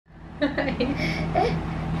This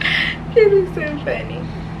is so funny.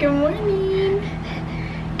 Good morning.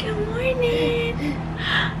 Good morning.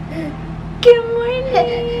 Good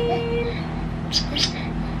morning.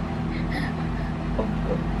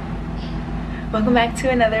 Welcome back to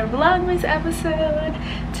another Vlogmas episode.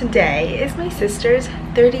 Today is my sister's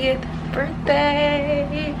 30th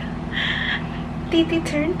birthday. Titi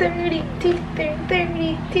turned 30. Titi turned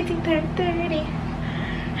 30. Titi turned 30.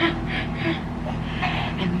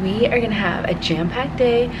 And we are gonna have a jam-packed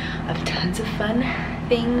day of tons of fun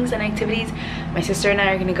things and activities. My sister and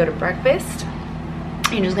I are gonna go to breakfast.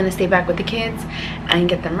 Angel's gonna stay back with the kids and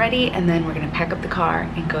get them ready, and then we're gonna pack up the car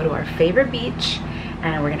and go to our favorite beach,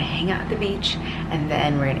 and we're gonna hang out at the beach, and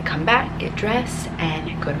then we're gonna come back, get dressed,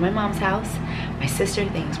 and go to my mom's house. My sister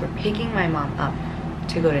thinks we're picking my mom up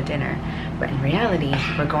to go to dinner, but in reality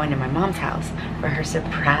we're going to my mom's house for her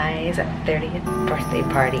surprise 30th birthday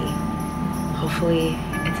party. Hopefully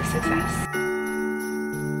it's a success.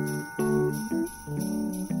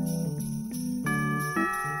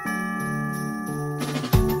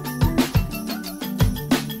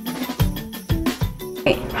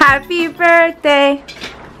 Happy birthday.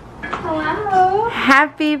 Hello.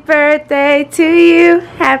 Happy birthday to you.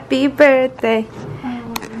 Happy birthday.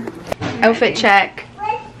 Outfit check.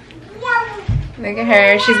 Look at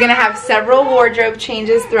her. She's gonna have several wardrobe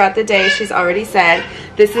changes throughout the day. She's already said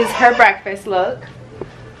this is her breakfast look.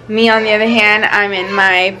 Me, on the other hand, I'm in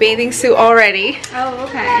my bathing suit already. Oh,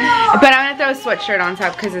 okay. But I'm gonna throw a sweatshirt on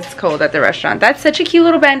top because it's cold at the restaurant. That's such a cute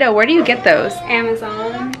little bandeau. Where do you get those?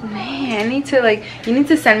 Amazon. Man, I need to, like, you need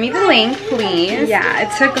to send me the link, please. Yeah, it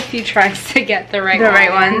took a few tries to get the right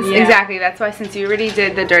ones. Yeah. Exactly. That's why, since you already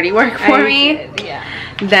did the dirty work for me, yeah.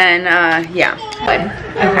 Then yeah. Good.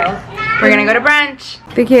 Okay. We're gonna go to brunch.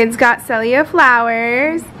 The kids got Celia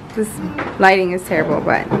flowers. This lighting is terrible,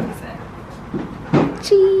 but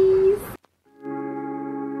cheese.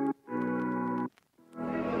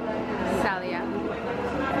 Celia.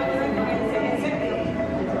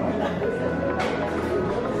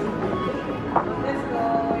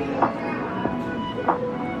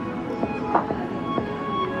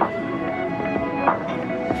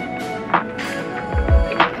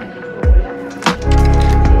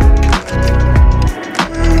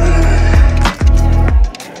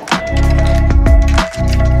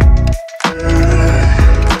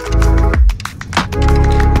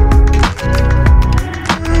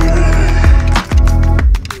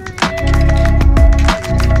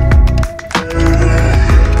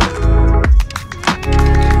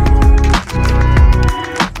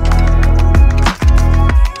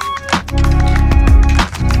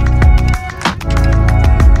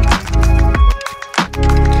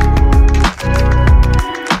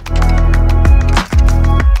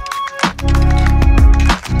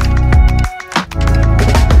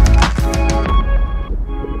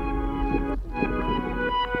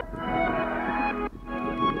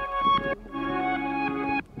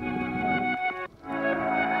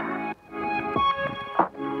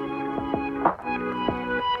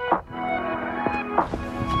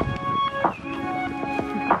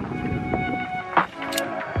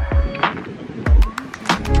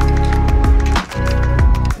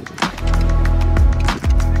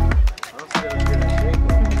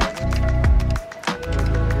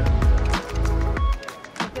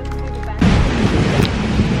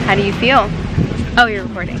 How do you feel? Oh, you're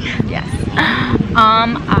recording. Yes.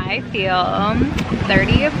 I feel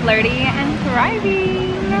 30, flirty, and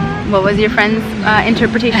thriving. What was your friend's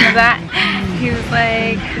interpretation of that? He was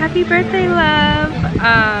like, "Happy birthday, love.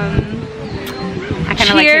 I kind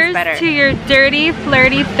of like his better. Cheers to your dirty,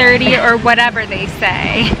 flirty 30," or whatever they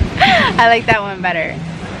say. I like that one better.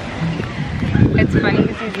 It's funny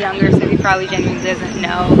because he's younger, so he probably genuinely doesn't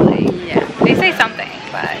know. Like, yeah, they say something,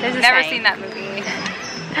 but There's a never saying. seen that movie.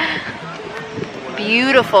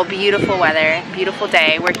 Beautiful, beautiful weather, beautiful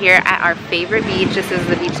day. We're here at our favorite beach. This is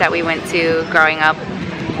the beach that we went to growing up.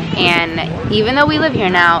 And even though we live here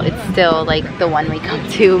now, it's still like the one we come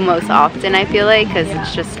to most often, I feel like, because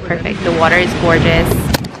it's just perfect. The water is gorgeous.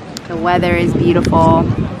 The weather is beautiful.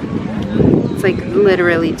 It's like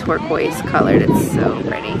literally turquoise colored. It's so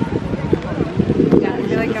pretty. Yeah, I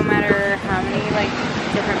feel like no matter how many like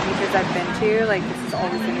different beaches I've been to, like this is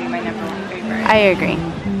always gonna be my #1 favorite. I agree.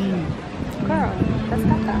 Girl, that's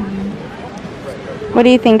not that. What do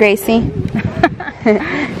you think, Gracie?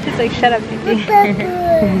 Just like, shut up, Vicky.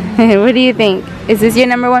 What do you think? Is this your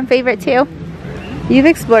 #1 favorite too? You've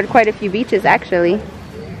explored quite a few beaches, actually.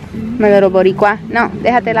 My little boricua. No,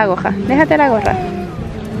 déjate la gorra. Déjate la gorra.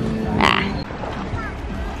 Ah.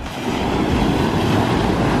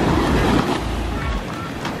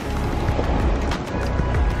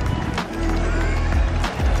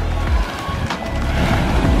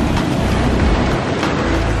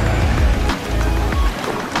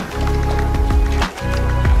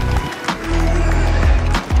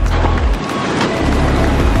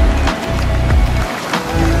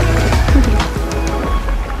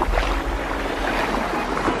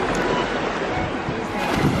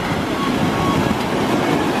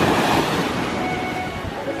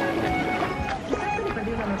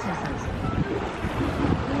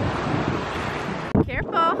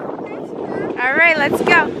 right, let's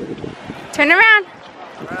go. Turn around.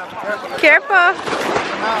 Careful.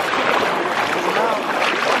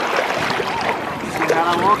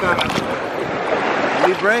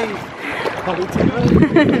 Be brave. Don't be too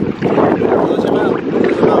brave. Close your mouth.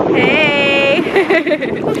 Close your mouth. Hey.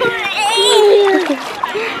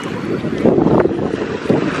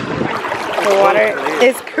 The water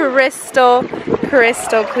is crystal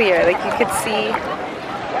clear. Like you could see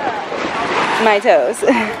my toes.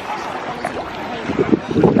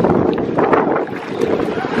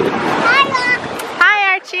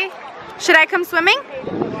 Hi, Archie. Should I come swimming?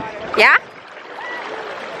 Yeah?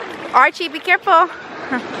 Archie, be careful.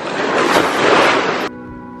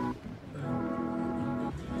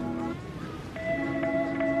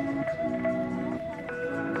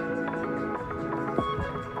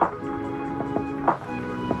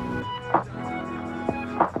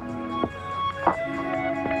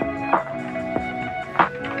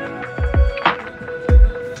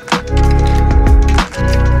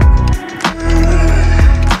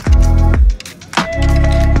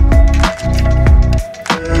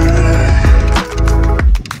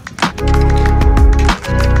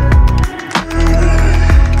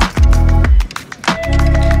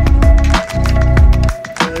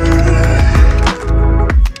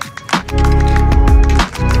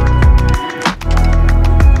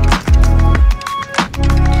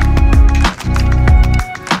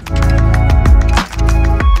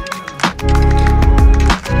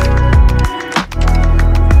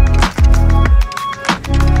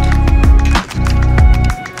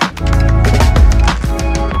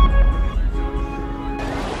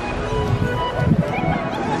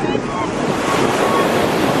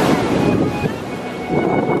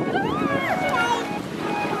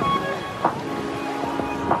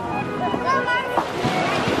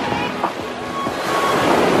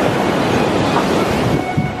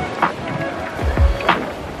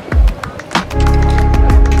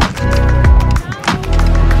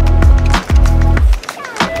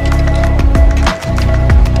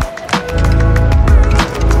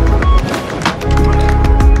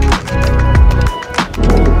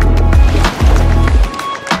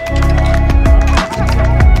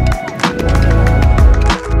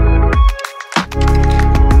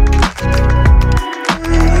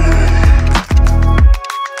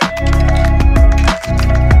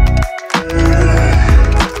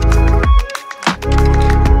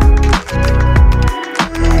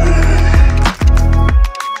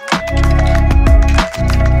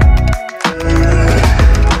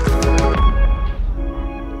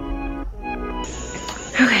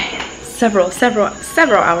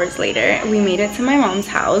 Several hours later, we made it to my mom's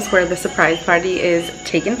house where the surprise party is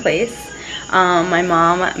taking place. My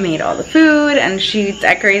mom made all the food and she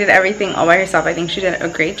decorated everything all by herself. I think she did a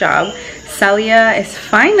great job. Celia is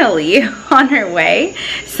finally on her way,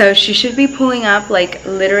 so she should be pulling up like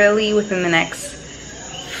literally within the next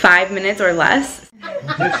 5 minutes or less.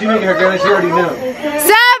 If she made her girl, she already knew.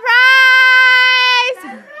 Surprise!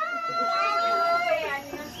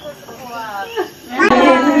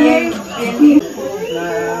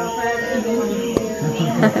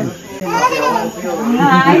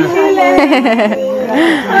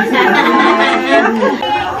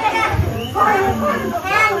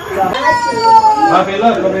 Okay,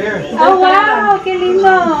 look over here. Oh wow, qué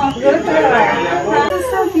lindo. This is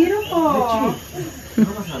so beautiful.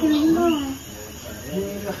 Qué lindo.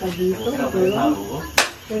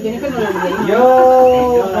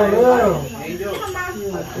 Yo, saludos.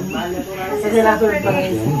 Esa es la sorpresa.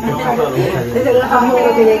 Esa es la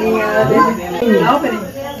familia que llegué a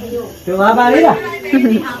 ¿Te vas a parir?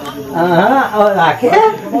 Ajá, ¿ahora qué?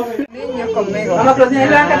 Niños conmigo. Vamos a cocinar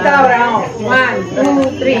la cantar ahora. 1,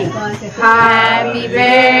 2, 3. Happy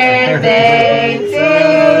birthday to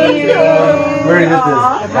you. Where is this?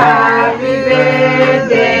 Happy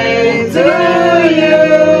birthday to you.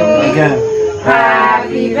 Again.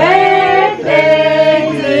 Happy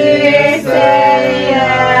birthday to Celia.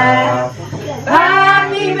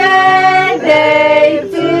 Happy birthday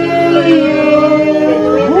to you.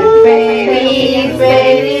 Feliz,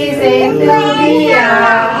 feliz en tu día.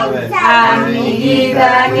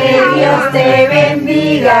 Amiguita, que Dios te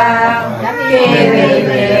bendiga. Que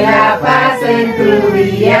reine la paz en tu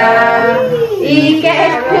día. Y que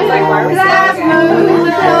cumplas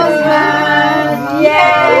muchos más.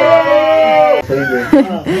 Yeah.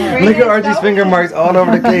 Look at Archie's finger marks all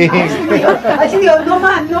over the cake.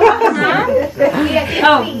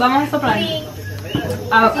 Oh, vamos a soplar.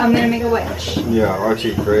 I'm gonna make a wish. Yeah,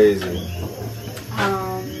 Archie crazy.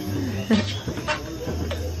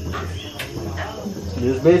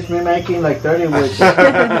 This bitch been making like 30 wishes.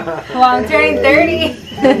 Well, I'm turning 30.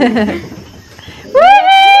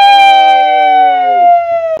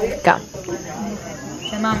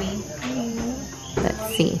 Mommy.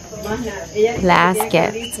 Let's see. Last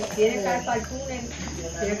gift.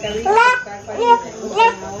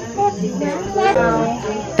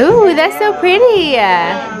 Ooh, that's so pretty.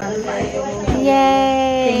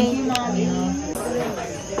 Yay.